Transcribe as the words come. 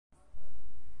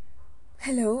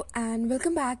Hello, and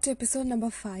welcome back to episode number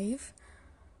 5,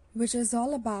 which is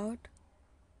all about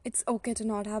it's okay to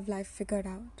not have life figured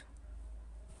out.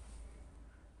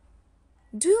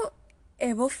 Do you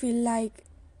ever feel like,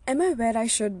 am I where I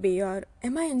should be, or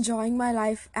am I enjoying my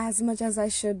life as much as I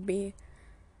should be,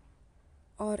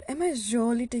 or am I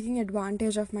really taking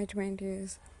advantage of my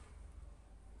 20s?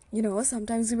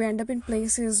 Sometimes we end up in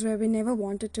places where we never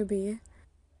wanted to be,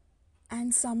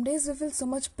 and some days we feel so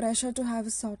much pressure to have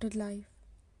a sorted life.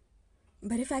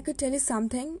 But if I could tell you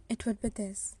something, it would be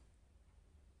this.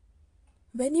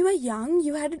 When you were young,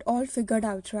 you had it all figured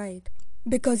out, right?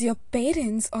 Because your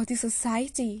parents or the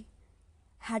society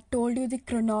had told you the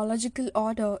chronological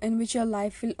order in which your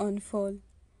life will unfold.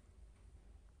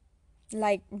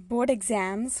 Like board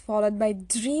exams, followed by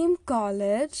dream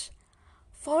college,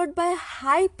 followed by a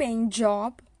high paying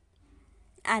job,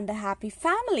 and a happy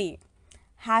family.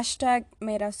 Hashtag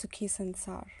Mera Sukhi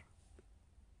Sansar.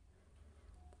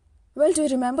 Well, do you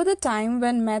remember the time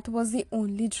when math was the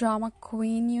only drama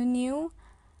queen you knew?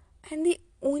 And the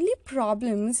only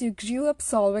problems you grew up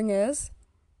solving is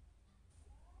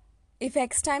if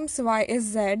x times y is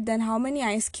z, then how many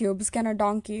ice cubes can a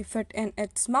donkey fit in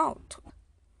its mouth?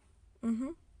 Mm-hmm.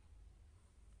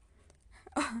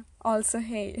 Also,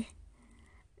 hey,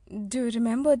 do you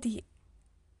remember the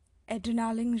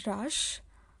adrenaline rush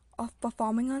of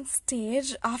performing on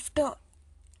stage after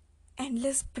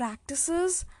endless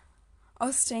practices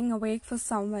or staying awake for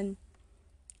someone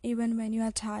even when you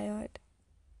are tired?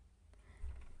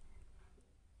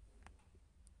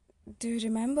 Do you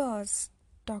remember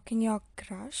stalking your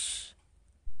crush?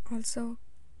 Also,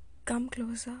 come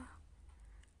closer.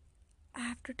 I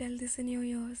have to tell this in your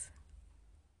ears.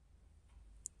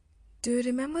 Do you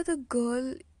remember the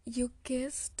girl you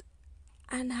kissed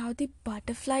and how the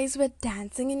butterflies were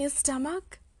dancing in your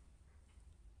stomach?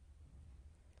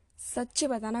 सच्ची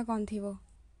बताना कौन थी वो?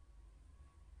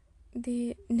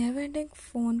 The never-ending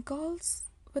phone calls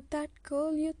with that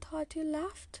girl you thought you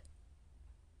laughed?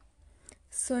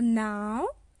 So now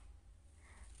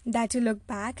that you look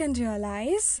back and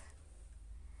realize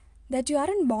that you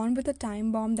aren't born with a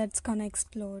time bomb that's gonna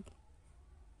explode.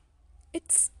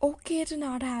 It's okay to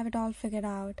not have it all figured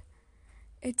out.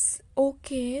 It's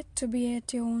okay to be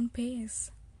at your own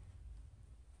pace.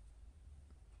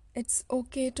 It's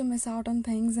okay to miss out on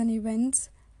things and events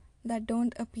that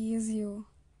don't appease you.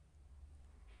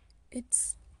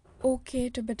 It's okay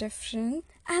to be different,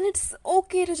 and it's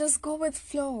okay to just go with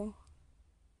flow.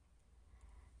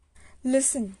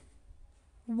 Listen,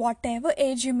 whatever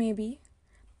age you may be,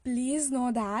 please know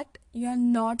that you are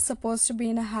not supposed to be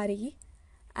in a hurry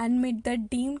and meet the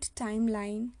deemed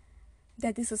timeline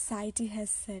that the society has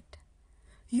set.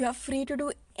 You are free to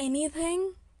do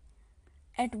anything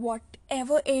at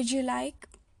whatever age you like.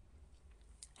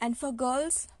 And for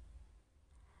girls,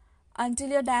 until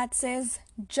your dad says,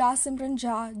 Ja Simran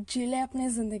Ja, जी ले अपनी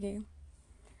ज़िंदगी.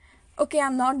 Okay,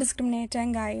 I'm not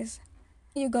discriminating, guys.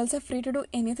 You girls are free to do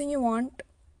anything you want.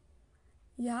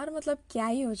 यार मतलब क्या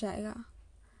ही हो जाएगा?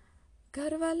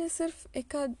 घर वाले सिर्फ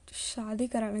एक आध शादी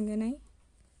करा लेंगे नहीं?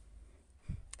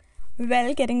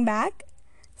 Well, getting back,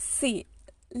 see,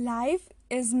 life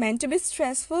is meant to be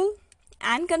stressful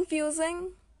and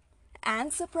confusing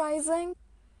and surprising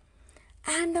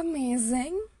and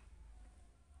amazing.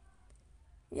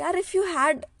 Yeah, if you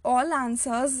had all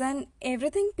answers and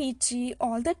everything peachy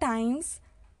all the times,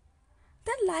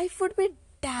 then life would be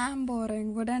damn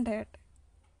boring, wouldn't it?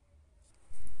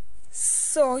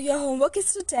 So, your homework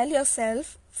is to tell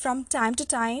yourself from time to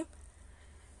time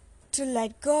to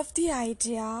let go of the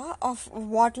idea of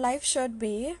what life should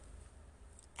be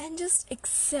and just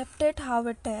accept it how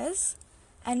it is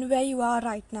and where you are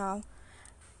right now.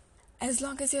 As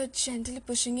long as you're gently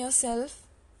pushing yourself,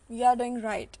 you are doing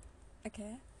right.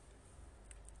 Okay?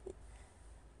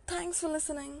 Thanks for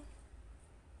listening.